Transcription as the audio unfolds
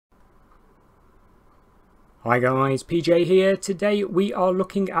Hi guys, PJ here. Today we are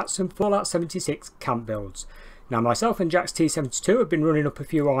looking at some Fallout 76 camp builds. Now myself and JaxT72 have been running up a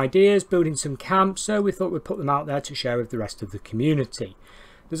few ideas, building some camps, so we thought we'd put them out there to share with the rest of the community.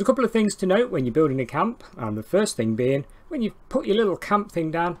 There's a couple of things to note when you're building a camp, and the first thing being, when you put your little camp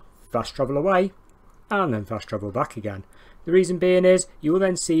thing down, fast travel away, and then fast travel back again. The reason being is, you will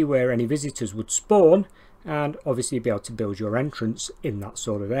then see where any visitors would spawn, and obviously be able to build your entrance in that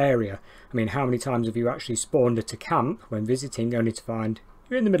sort of area. I mean, how many times have you actually spawned at a camp when visiting only to find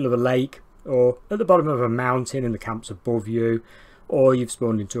you're in the middle of a lake or at the bottom of a mountain and the camp's above you, or you've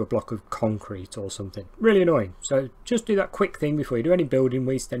spawned into a block of concrete or something? Really annoying. So just do that quick thing before you do any building,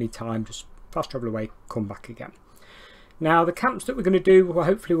 waste any time, just fast travel away, come back again. Now the camps that we're going to do, well,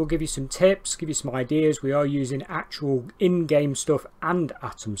 hopefully will give you some tips, give you some ideas. We are using actual in-game stuff and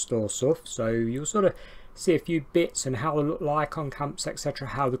Atom Store stuff, so you'll sort of see a few bits and how they look like on camps, etc.,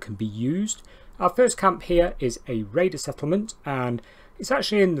 how they can be used. Our first camp here is a raider settlement, and it's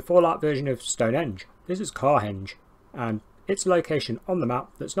actually in the Fallout version of Stonehenge. This is Carhenge, and it's a location on the map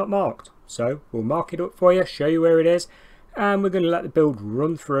that's not marked. So we'll mark it up for you, show you where it is, and we're going to let the build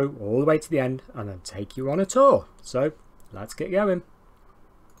run through all the way to the end and then take you on a tour. So let's get going.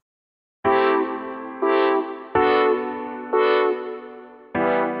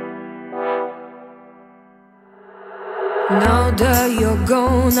 Now that you're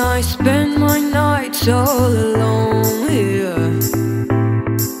gone, I spend my nights all alone here,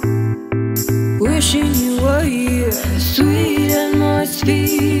 wishing you were here, sweet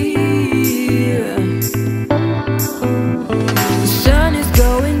atmosphere. The sun is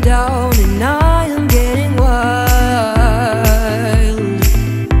going down and I am getting wild.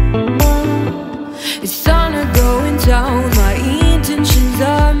 It's sun going down, my intentions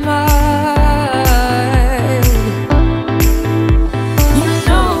are mild.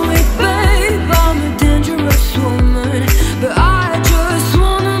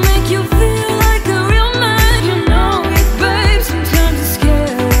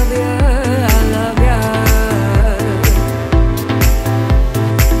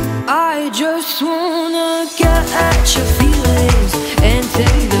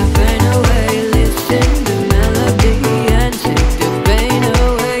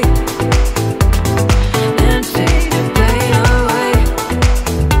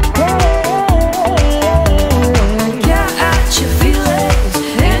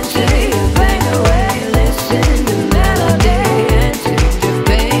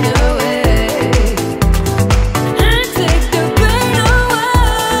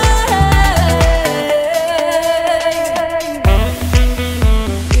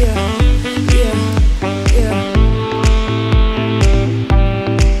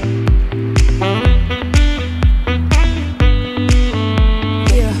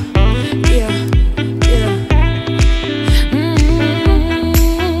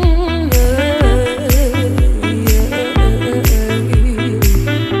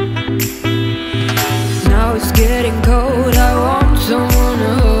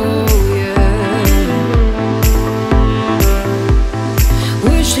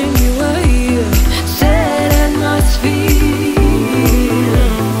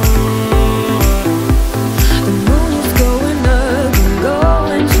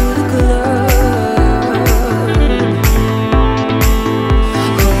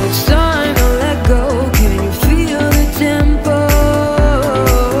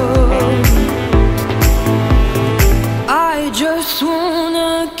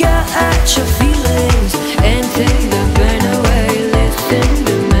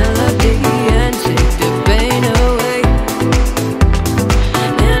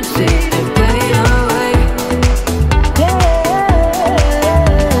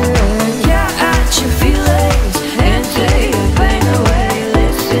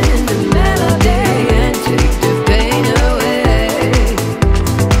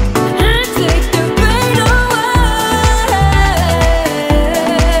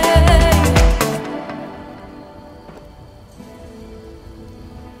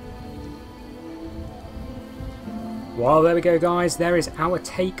 Well, there we go guys, there is our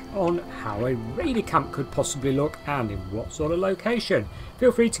take on how a raider camp could possibly look and in what sort of location.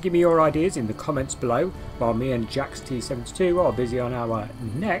 Feel free to give me your ideas in the comments below, while me and JaxT72 are busy on our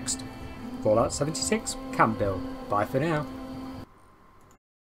next Fallout 76 camp build. Bye for now.